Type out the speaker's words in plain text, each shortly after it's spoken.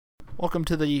Welcome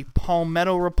to the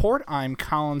Palmetto Report. I'm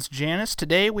Collins Janis.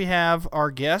 Today we have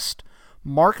our guest,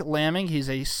 Mark Lamming. He's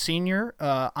a senior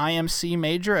IMC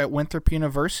major at Winthrop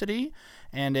University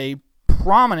and a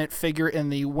prominent figure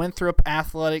in the Winthrop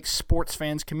athletic sports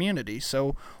fans community.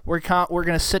 So we're going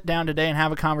to sit down today and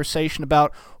have a conversation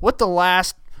about what the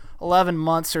last 11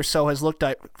 months or so has looked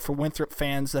like for Winthrop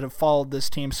fans that have followed this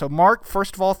team. So Mark,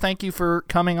 first of all, thank you for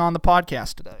coming on the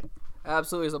podcast today.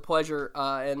 Absolutely, it's a pleasure.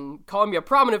 And calling me a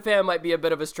prominent fan might be a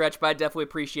bit of a stretch, but I definitely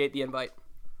appreciate the invite.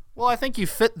 Well, I think you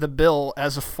fit the bill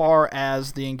as far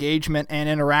as the engagement and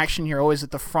interaction. You're always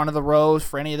at the front of the rows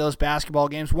for any of those basketball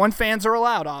games when fans are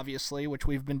allowed, obviously, which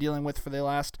we've been dealing with for the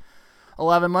last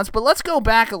 11 months. But let's go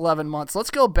back 11 months.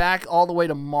 Let's go back all the way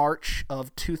to March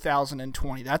of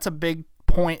 2020. That's a big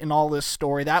point in all this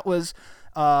story. That was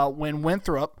when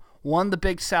Winthrop won the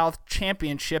Big South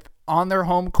Championship on their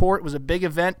home court. It was a big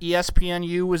event.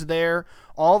 ESPNU was there.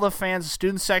 All the fans, the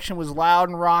student section was loud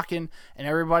and rocking, and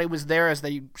everybody was there as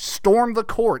they stormed the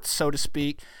courts, so to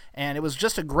speak. And it was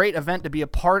just a great event to be a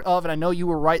part of, and I know you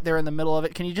were right there in the middle of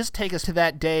it. Can you just take us to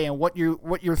that day and what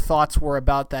your thoughts were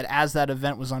about that as that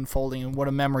event was unfolding and what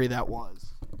a memory that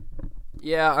was?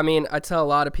 Yeah, I mean, I tell a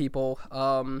lot of people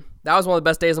that was one of the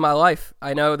best days of my life.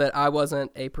 I know that I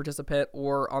wasn't a participant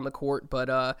or on the court, but,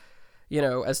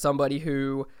 as somebody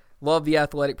who loved the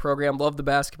athletic program, loved the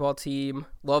basketball team,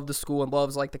 loved the school, and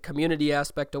loves like the community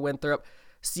aspect of Winthrop,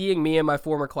 seeing me and my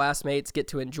former classmates get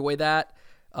to enjoy that,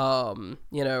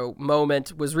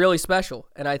 moment was really special.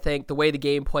 And I think the way the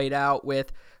game played out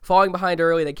with falling behind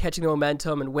early, then catching the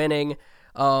momentum and winning,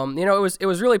 it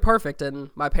was really perfect. And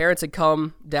my parents had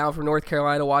come down from North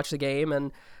Carolina to watch the game,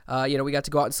 and we got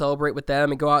to go out and celebrate with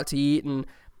them and go out to eat, and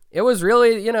it was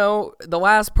really, the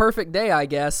last perfect day, I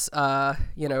guess,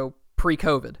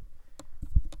 pre-COVID.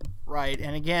 Right,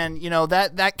 and again,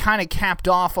 that kind of capped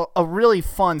off a really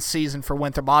fun season for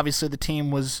Winthrop. Obviously, the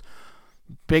team was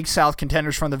Big South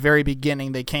contenders from the very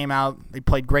beginning. They came out, they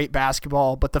played great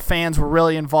basketball, but the fans were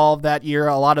really involved that year.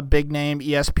 A lot of big-name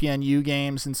ESPNU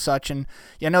games and such, and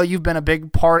you've been a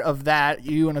big part of that.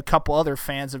 You and a couple other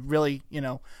fans have really,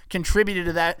 contributed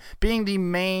to that, being the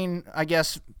main, I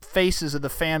guess, faces of the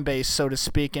fan base, so to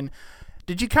speak. And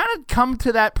did you kind of come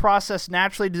to that process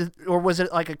naturally, or was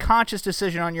it like a conscious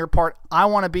decision on your part? I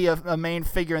want to be a main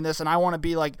figure in this, and I want to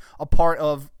be like a part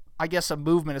of, I guess, a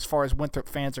movement as far as Winthrop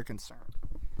fans are concerned.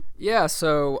 Yeah,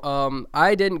 so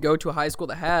I didn't go to a high school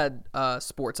that had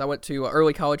sports. I went to an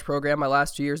early college program my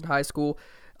last 2 years in high school,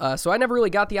 so I never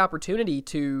really got the opportunity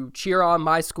to cheer on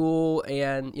my school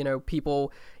and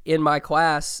people in my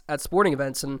class at sporting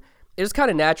events, and it just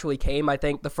kind of naturally came. I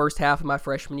think the first half of my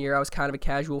freshman year, I was kind of a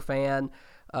casual fan,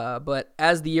 but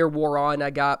as the year wore on, I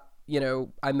got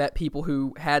I met people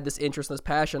who had this interest and this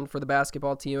passion for the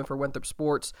basketball team and for Winthrop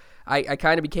sports. I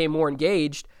kind of became more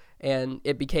engaged, and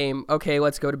it became, okay,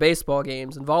 let's go to baseball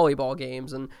games and volleyball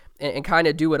games and kind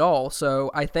of do it all.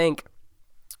 So I think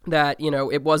that,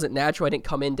 it wasn't natural. I didn't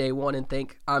come in day one and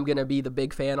think I'm going to be the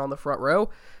big fan on the front row.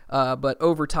 But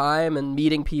over time and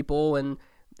meeting people and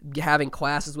having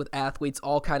classes with athletes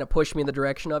all kind of pushed me in the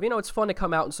direction of, it's fun to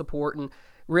come out and support, and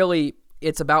really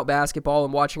it's about basketball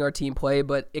and watching our team play,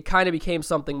 but it kind of became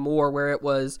something more where it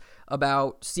was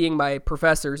about seeing my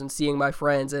professors and seeing my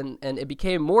friends, and it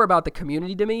became more about the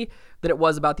community to me than it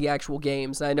was about the actual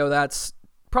games. And I know that's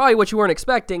probably what you weren't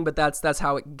expecting, but that's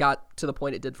how it got to the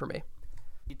point it did for me.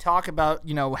 You talk about,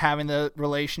 having the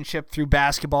relationship through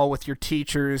basketball with your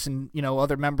teachers and,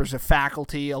 other members of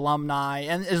faculty, alumni,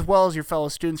 and as well as your fellow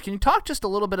students. Can you talk just a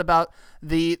little bit about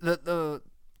the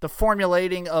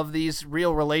formulating of these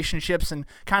real relationships and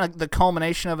kind of the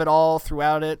culmination of it all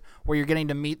throughout it, where you're getting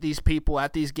to meet these people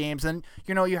at these games and,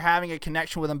 you're having a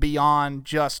connection with them beyond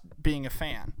just being a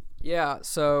fan? Yeah,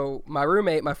 so my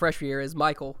roommate my freshman year is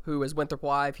Michael, who is Winthrop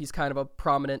Live. He's kind of a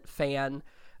prominent fan,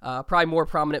 probably more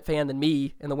prominent fan than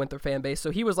me in the Winthrop fan base. So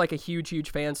he was like a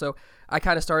huge fan. So I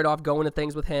kind of started off going to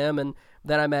things with him, and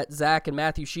then I met Zach and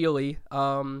Matthew Shealy,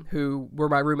 who were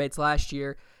my roommates last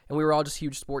year, and we were all just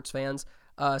huge sports fans.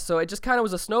 So it just kind of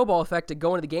was a snowball effect of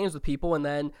going to the games with people. And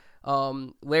then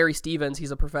Larry Stevens, he's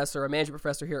a management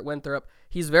professor here at Winthrop.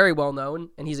 He's very well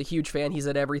known, and he's a huge fan. He's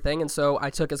at everything. And so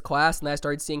I took his class, and I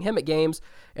started seeing him at games.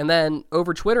 And then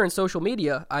over Twitter and social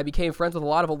media, I became friends with a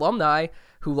lot of alumni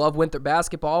who love Winthrop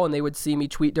basketball, and they would see me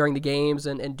tweet during the games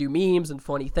and do memes and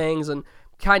funny things and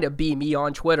kind of be me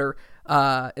on Twitter.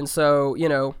 And so,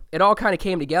 it all kind of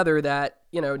came together that,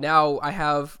 now I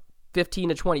have 15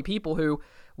 to 20 people who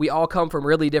we all come from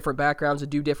really different backgrounds and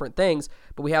do different things,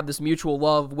 but we have this mutual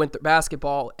love of Winthrop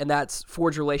basketball, and that's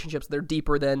forged relationships that are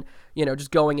deeper than,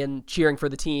 just going and cheering for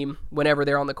the team whenever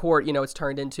they're on the court. It's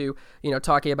turned into,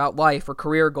 talking about life or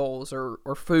career goals or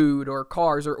food or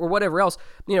cars or whatever else,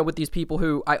 with these people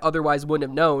who I otherwise wouldn't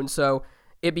have known. So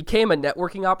it became a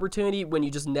networking opportunity when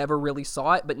you just never really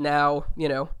saw it. But now,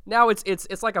 now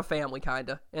it's like a family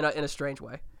kind of in a strange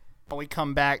way. We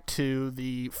come back to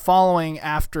the following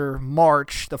after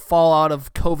March, the fallout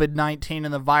of COVID-19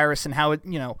 and the virus, and how it,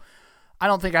 I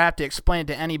don't think I have to explain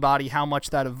to anybody how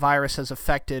much that virus has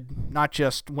affected not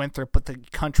just Winthrop, but the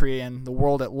country and the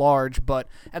world at large. But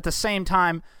at the same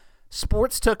time,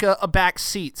 sports took a back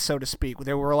seat, so to speak.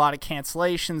 There were a lot of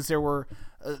cancellations. There were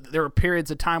periods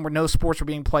of time where no sports were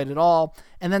being played at all.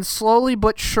 And then slowly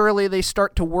but surely they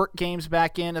start to work games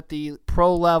back in at the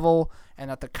pro level and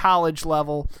at the college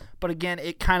level. But again,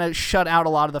 it kind of shut out a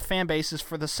lot of the fan bases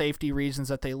for the safety reasons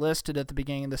that they listed at the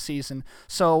beginning of the season.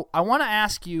 So I want to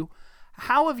ask you,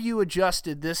 how have you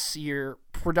adjusted this year,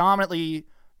 predominantly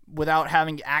without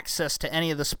having access to any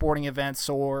of the sporting events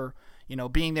or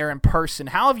being there in person?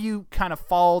 How have you kind of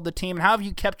followed the team, and how have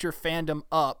you kept your fandom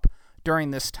up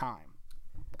during this time?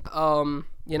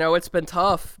 It's been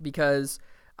tough because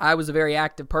I was a very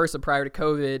active person prior to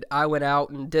COVID. I went out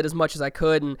and did as much as I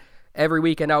could, and every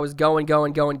weekend I was going.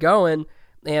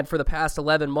 And for the past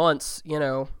 11 months,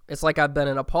 it's like I've been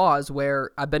in a pause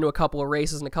where I've been to a couple of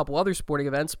races and a couple other sporting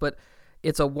events, but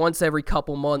it's a once every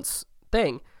couple months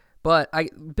thing. But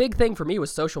big thing for me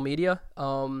was social media.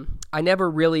 I never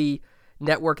really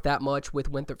network that much with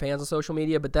Winthrop fans on social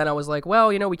media, but then I was like, well,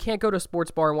 we can't go to a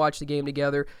sports bar and watch the game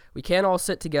together. We can't all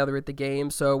sit together at the game,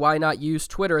 so why not use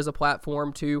Twitter as a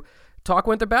platform to talk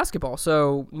Winthrop basketball?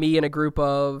 So me and a group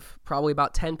of probably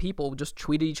about 10 people just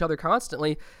tweeted each other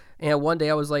constantly, and one day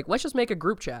I was like, let's just make a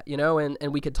group chat,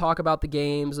 and we could talk about the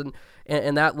games, and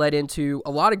that led into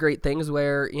a lot of great things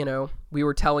where, we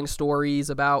were telling stories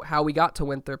about how we got to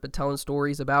Winthrop and telling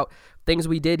stories about things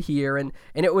we did here, and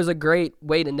it was a great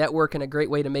way to network and a great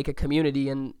way to make a community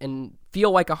and feel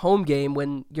like a home game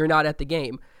when you're not at the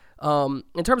game.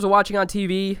 In terms of watching on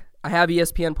TV, I have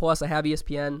ESPN Plus, I have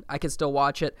ESPN, I can still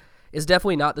watch it. It's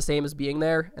definitely not the same as being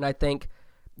there, and I think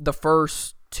the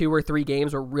first 2 or 3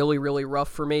 games were really, really rough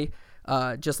for me.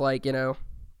 Just like,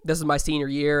 this is my senior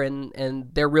year, and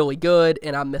they're really good,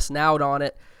 and I'm missing out on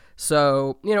it.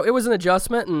 So, it was an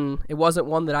adjustment, and it wasn't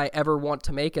one that I ever want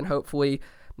to make, and hopefully,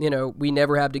 we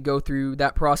never have to go through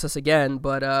that process again.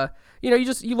 But,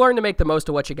 you learn to make the most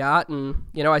of what you got, and,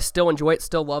 I still enjoy it,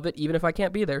 still love it, even if I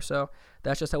can't be there. So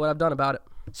that's just what I've done about it.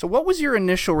 So what was your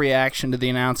initial reaction to the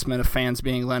announcement of fans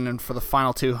being let in for the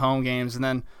final 2 home games, and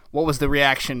then what was the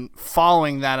reaction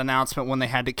following that announcement when they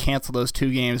had to cancel those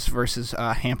 2 games versus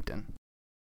Hampton?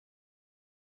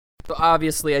 So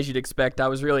obviously, as you'd expect, I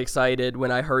was really excited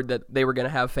when I heard that they were going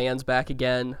to have fans back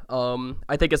again.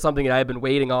 I think it's something that I've been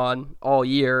waiting on all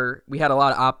year. We had a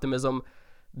lot of optimism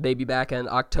maybe back in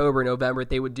October, November,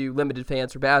 they would do limited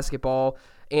fans for basketball,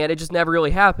 and it just never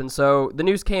really happened. So the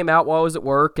news came out while I was at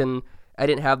work, and I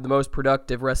didn't have the most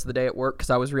productive rest of the day at work because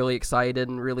I was really excited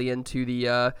and really into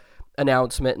the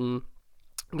announcement and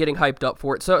getting hyped up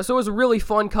for it. So it was a really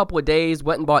fun couple of days.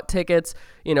 Went and bought tickets,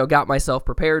 got myself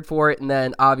prepared for it. And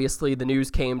then obviously the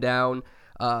news came down,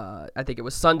 I think it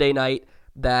was Sunday night,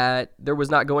 that there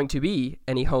was not going to be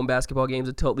any home basketball games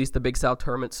until at least the Big South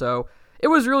tournament. So it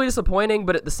was really disappointing,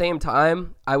 but at the same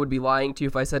time, I would be lying to you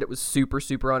if I said it was super,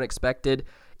 super unexpected.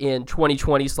 In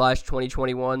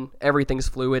 2020/2021, everything's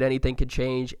fluid. Anything could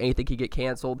change. Anything could get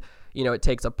canceled. It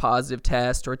takes a positive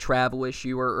test or a travel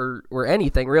issue or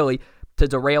anything really to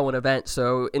derail an event.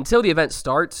 So until the event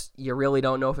starts, you really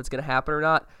don't know if it's going to happen or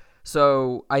not.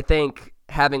 So I think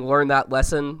having learned that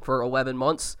lesson for 11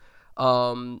 months,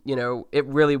 it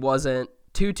really wasn't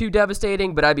too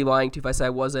devastating, but I'd be lying to you if I said I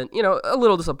wasn't, a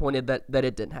little disappointed that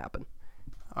it didn't happen.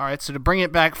 All right, so to bring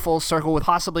it back full circle with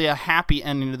possibly a happy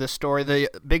ending to this story, the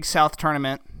Big South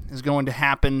tournament is going to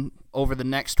happen over the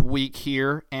next week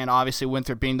here, and obviously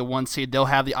Winthrop being the 1 seed, they'll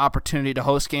have the opportunity to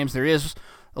host games. There is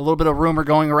a little bit of rumor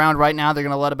going around right now. They're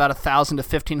going to let about 1,000 to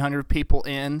 1,500 people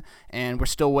in, and we're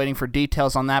still waiting for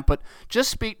details on that. But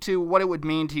just speak to what it would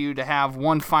mean to you to have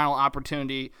one final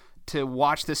opportunity to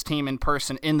watch this team in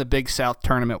person in the Big South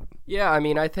tournament. Yeah,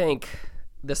 I think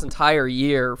this entire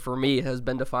year for me has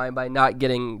been defined by not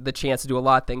getting the chance to do a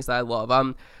lot of things that I love.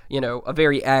 I'm, a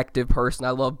very active person. I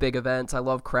love big events. I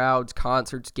love crowds,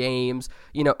 concerts, games,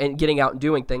 and getting out and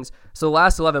doing things. So the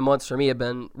last 11 months for me have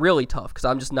been really tough because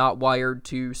I'm just not wired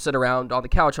to sit around on the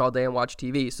couch all day and watch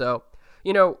TV. So,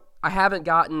 I haven't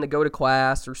gotten to go to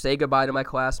class or say goodbye to my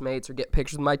classmates or get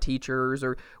pictures with my teachers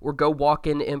or go walk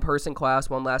in-person class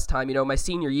one last time. My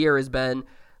senior year has been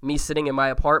me sitting in my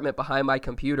apartment behind my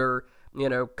computer,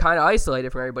 kind of isolated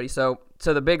from everybody. So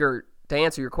to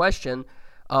answer your question,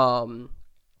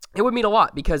 it would mean a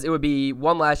lot because it would be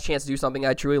one last chance to do something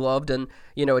I truly loved and,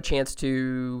 a chance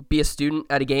to be a student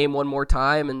at a game one more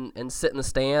time and sit in the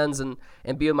stands and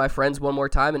be with my friends one more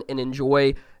time and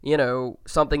enjoy,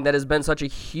 something that has been such a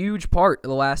huge part of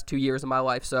the last 2 years of my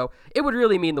life. So it would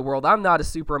really mean the world. I'm not a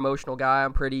super emotional guy.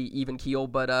 I'm pretty even keel,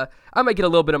 but I might get a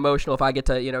little bit emotional if I get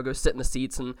to, go sit in the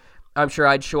seats, and I'm sure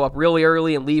I'd show up really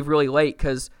early and leave really late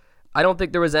because I don't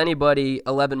think there was anybody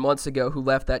 11 months ago who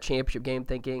left that championship game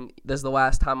thinking this is the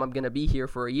last time I'm going to be here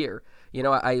for a year.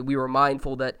 We were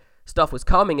mindful that stuff was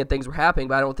coming and things were happening,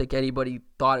 but I don't think anybody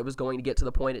thought it was going to get to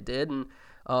the point it did. And,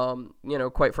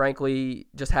 quite frankly,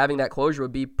 just having that closure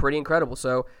would be pretty incredible.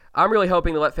 So I'm really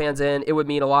hoping to let fans in. It would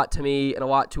mean a lot to me and a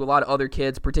lot to a lot of other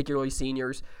kids, particularly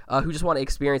seniors, who just want to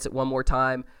experience it one more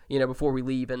time, before we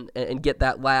leave and get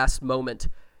that last moment.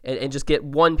 And just get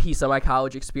one piece of my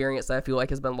college experience that I feel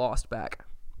like has been lost back.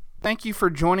 Thank you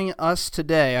for joining us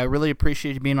today. I really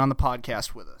appreciate you being on the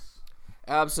podcast with us.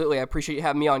 Absolutely. I appreciate you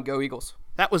having me on. Go Eagles.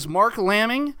 That was Mark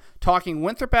Lamming talking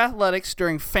Winthrop Athletics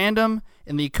during fandom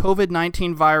in the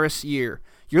COVID-19 virus year.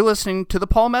 You're listening to the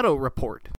Palmetto Report.